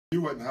He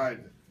wasn't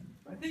hiding it.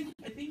 I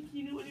think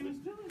he knew what he was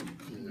doing.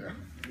 Yeah,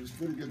 it was a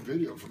pretty good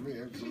video for me.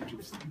 It was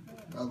interesting.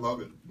 I love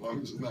it, as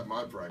long as it's not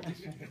my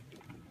practice.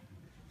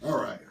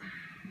 All right.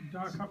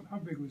 Doc, how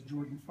big was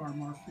Jordan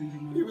Farmar for you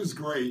tonight? He was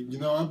great. You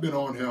know, I've been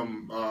on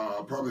him,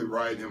 probably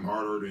riding him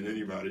harder than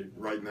anybody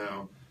right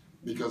now,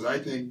 because I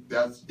think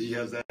he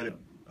has that.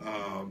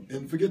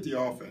 And forget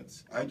the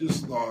offense. I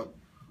just thought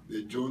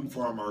that Jordan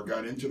Farmar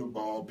got into the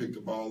ball, picked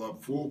the ball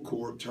up full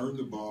court, turned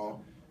the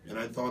ball, and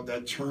I thought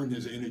that turned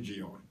his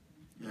energy on.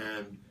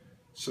 And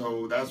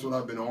so that's what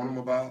I've been on him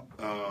about.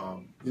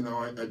 You know,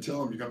 I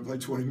tell him, you're going to play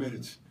 20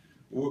 minutes.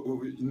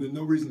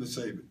 No reason to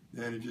save it.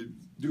 And if you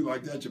do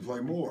like that, you play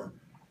more.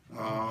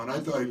 And I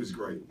thought he was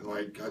great.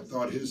 Like, I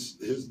thought his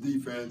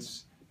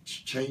defense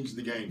changed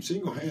the game,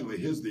 single-handedly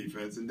his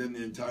defense, and then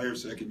the entire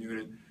second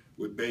unit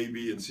with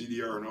Baby and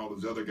CDR and all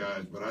those other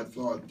guys. But I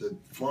thought that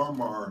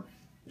Farmar,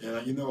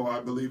 and you know, I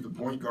believe the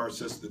point guard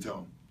sets the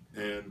tone.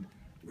 And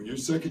when your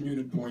second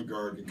unit point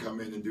guard can come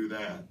in and do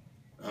that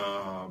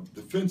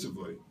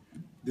defensively,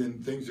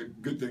 then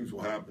good things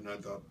will happen. I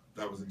thought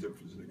that was the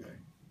difference in the game.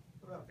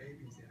 What about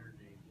Baby's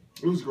energy?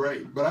 It was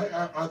great, but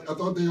I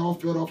thought they all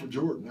fed off of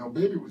Jordan. You know,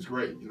 Baby was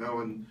great. You know,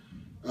 and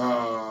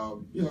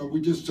you know, we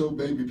just told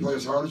Baby, play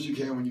as hard as you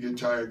can. When you get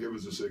tired, give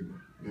us a signal.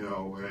 You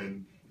know,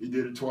 and he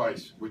did it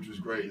twice, which was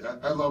great.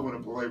 I love when a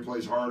player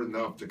plays hard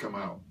enough to come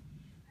out.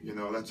 You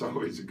know, that's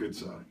always a good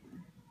sign.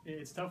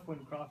 It's tough when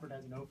Crawford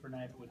has an 0 for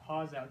night, but with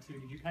Hawes out too,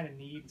 did you kind of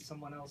need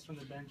someone else from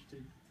the bench to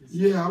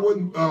Yeah, I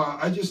wouldn't.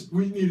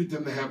 We needed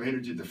them to have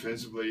energy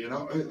defensively. You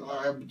know,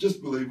 I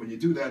just believe when you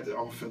do that, the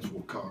offense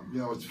will come. You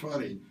know, it's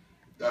funny.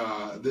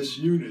 This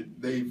unit,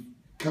 they've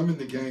come in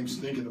the games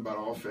thinking about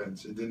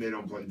offense, and then they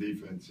don't play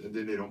defense, and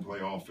then they don't play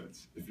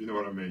offense, if you know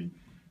what I mean.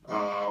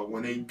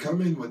 When they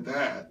come in with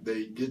that,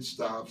 they get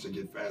stops, they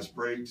get fast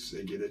breaks,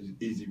 they get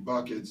easy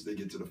buckets, they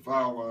get to the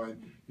foul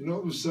line. You know,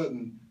 all of a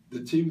sudden,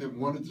 the team that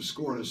wanted to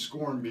score is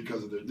scoring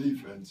because of their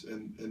defense,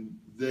 and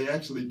they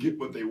actually get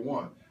what they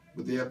want.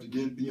 But they have to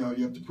get, you know,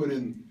 you have to put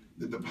in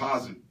the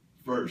deposit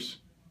first,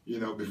 you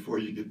know, before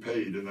you get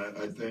paid. And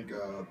I think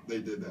they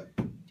did that.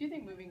 Do you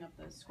think moving up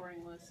the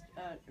scoring list,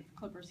 if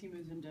Clippers, he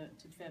moves into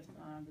fifth,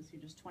 was he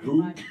just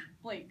 25? Who?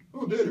 Blake.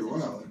 Oh, did he?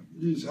 Wow.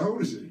 Jeez, how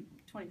old is he?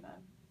 25.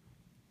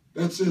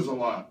 That says a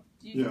lot.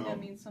 Do you think know, that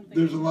means something?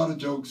 There's a lot of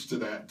jokes to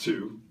that,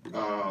 too.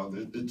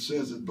 It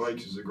says that Blake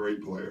is a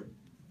great player,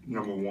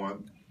 number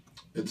one.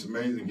 It's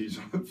amazing he's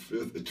on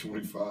fifth at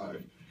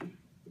 25,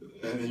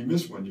 and he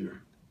missed 1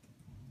 year.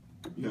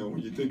 You know,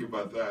 when you think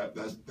about that,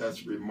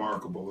 that's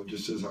remarkable. It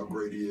just says how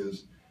great he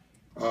is.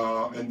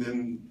 And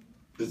then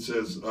it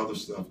says other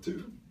stuff,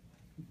 too.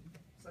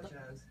 Such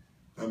as?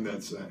 I'm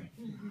not saying.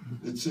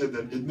 It said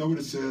that, you know what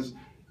it says?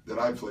 That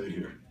I played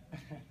here.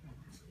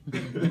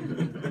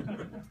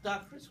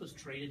 Doc, Chris was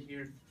traded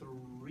here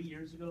 3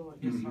 years ago,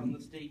 I guess, on the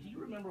state. Do you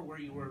remember where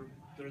you were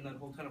during that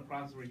whole kind of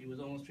process where he was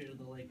almost traded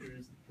to the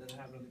Lakers, then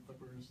happened to the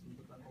Clippers, and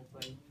that whole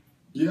thing?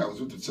 Yeah, I was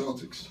with the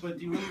Celtics. But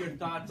do you remember your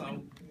thoughts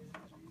on?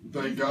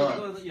 Thank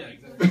God. Yeah,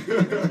 exactly.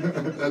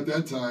 At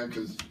that time,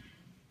 because,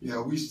 you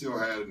know, we still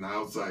had an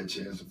outside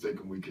chance of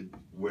thinking we could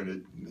win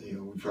it. You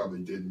know, we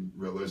probably didn't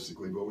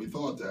realistically, but we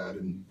thought that,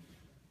 and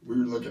we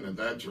were looking at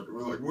that.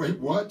 We're like, wait,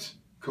 what?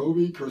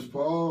 Kobe, Chris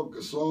Paul,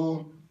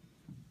 Gasol,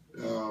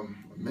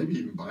 maybe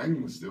even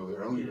Bynum was still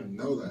there. I don't even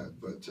know that,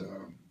 but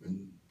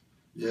and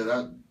yeah,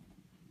 that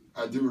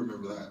I do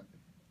remember that.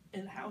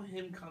 And how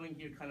him coming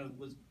here kind of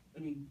was. I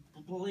mean,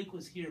 Blake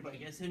was here, but I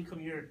guess him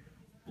coming here,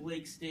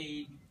 Blake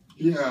stayed.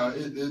 Yeah,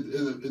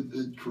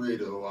 it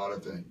created a lot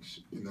of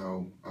things, you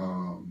know.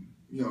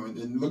 You know,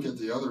 and look at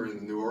the other end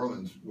of New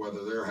Orleans,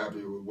 whether they're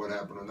happy with what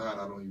happened or not.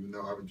 I don't even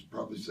know. I would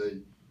probably say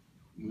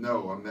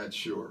no. I'm not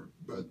sure,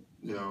 but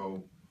you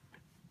know.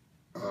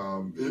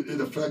 It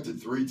affected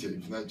 3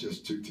 teams, not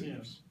just 2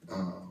 teams.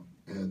 Yeah.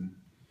 And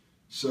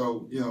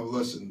so, you know,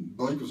 listen,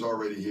 Blake was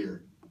already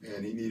here,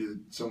 and he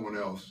needed someone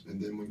else. And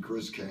then when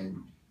Chris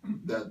came,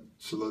 that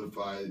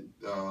solidified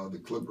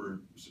the Clippers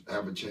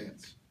have a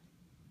chance.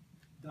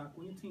 Doc,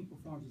 when your team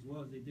performs as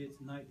well as they did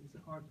tonight, is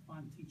it hard to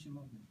find a teaching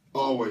moment?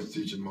 Always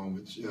teaching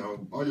moments. You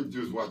know, all you have to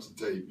do is watch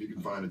the tape. You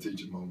can find a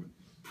teaching moment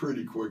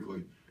pretty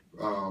quickly.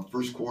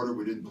 First quarter,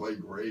 we didn't play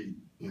great.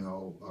 You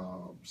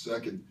know,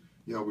 second,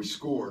 you know, we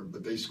scored,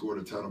 but they scored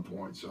a ton of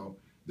points. So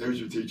there's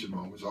your teaching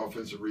moments.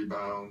 Offensive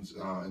rebounds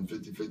and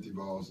 50-50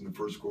 balls. In the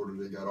first quarter,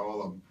 they got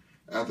all of them.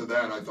 After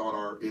that, I thought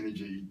our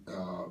energy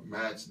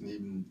matched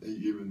and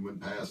even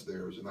went past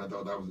theirs, and I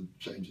thought that was a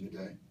change in the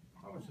game.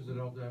 How much does it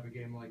help to have a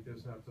game like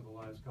this after the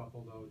last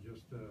couple, though,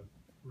 just to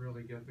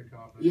really get the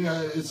confidence?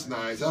 Yeah, it's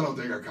nice. I don't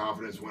think our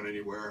confidence went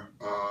anywhere.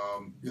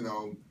 You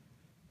know,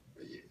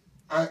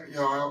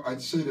 I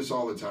say this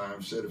all the time.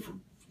 I've said it for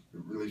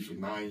at least for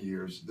 9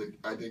 years.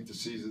 I think the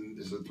season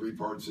is a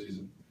 3-part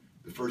season.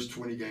 The first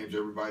 20 games,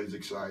 everybody's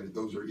excited.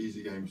 Those are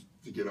easy games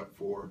to get up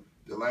for.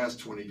 The last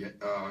 20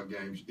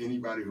 games,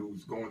 anybody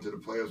who's going to the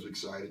playoffs is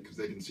excited because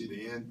they can see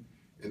the end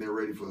and they're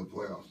ready for the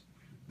playoffs.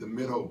 The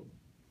middle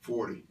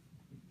 40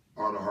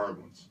 are the hard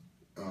ones.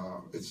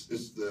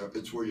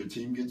 It's where your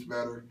team gets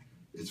better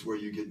It's where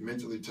you get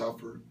mentally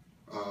tougher.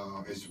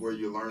 It's where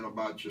you learn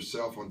about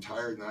yourself on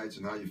tired nights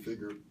and how you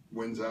figure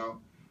wins out.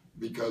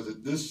 Because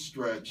at this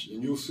stretch,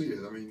 and you'll see it,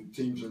 I mean,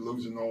 teams are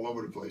losing all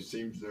over the place.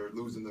 Teams that are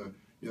losing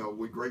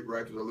with great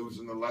records are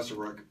losing the lesser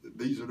record.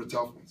 These are the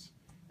tough ones.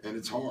 And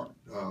it's hard.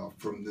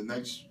 From the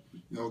next,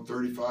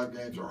 35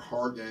 games are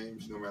hard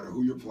games, no matter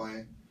who you're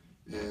playing.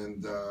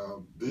 And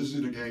these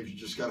are the games you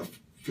just got to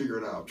figure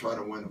it out, try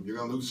to win them. You're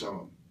going to lose some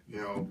of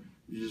them.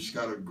 You just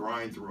got to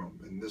grind through them.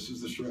 And this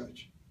is the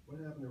stretch. What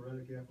happened to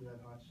Redick after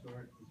that hot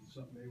start? Was it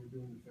something they were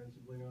doing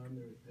defensively on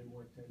there to pay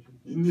more attention?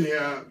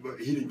 Yeah, but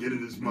he didn't get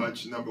it as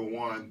much, number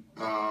one,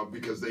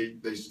 because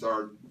they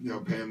start,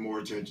 paying more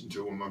attention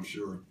to him, I'm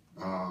sure.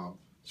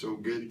 So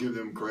give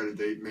them credit.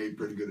 They made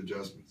pretty good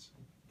adjustments.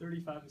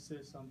 35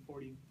 assists on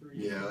 43.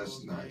 Yeah, that's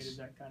goals nice. made. Is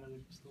that kind of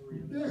the story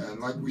of it? Yeah, and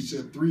like we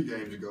said 3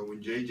 games ago,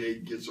 when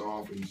JJ gets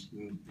off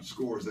and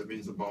scores, that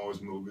means the ball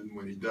is moving.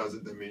 When he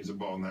doesn't, that means the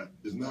ball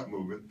is not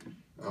moving.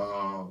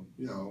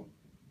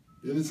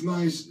 And it's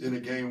nice in a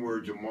game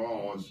where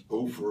Jamal is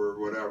 0 for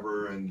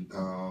whatever, and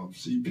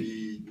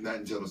CP not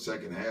until the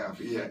second half.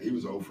 He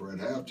was 0 for at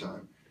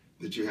halftime.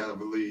 That you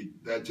have a lead,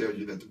 that tells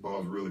you that the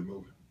ball's really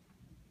moving.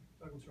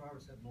 Douglas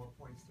Roberts had more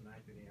points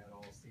tonight than he had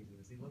all season.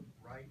 Does he look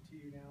right to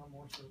you now,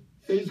 more so?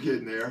 He's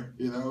getting there.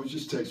 It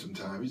just takes some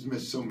time. He's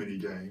missed so many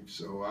games,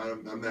 so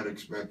I'm not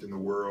expecting the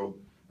world.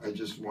 I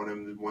just want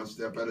him to one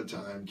step at a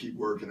time, keep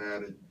working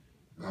at it,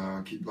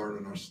 keep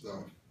learning our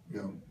stuff.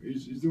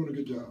 He's doing a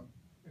good job.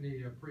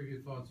 Any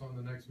preview thoughts on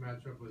the next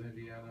matchup with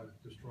Indiana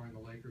destroying the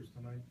Lakers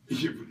tonight?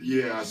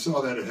 Yeah, I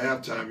saw that at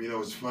halftime.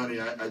 It's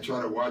funny. I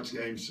try to watch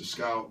games to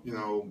scout,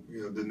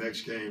 the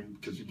next game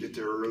because you get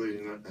there early,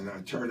 and I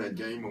turn that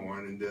game on,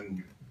 and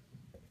then,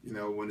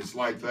 when it's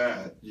like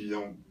that, you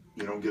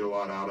don't get a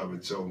lot out of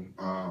it. So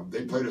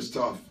they played us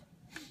tough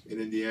in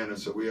Indiana,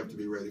 so we have to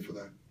be ready for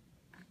that.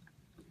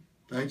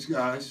 Thanks,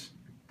 guys.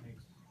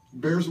 Thanks.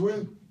 Bears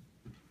win.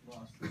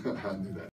 Lost. I knew that.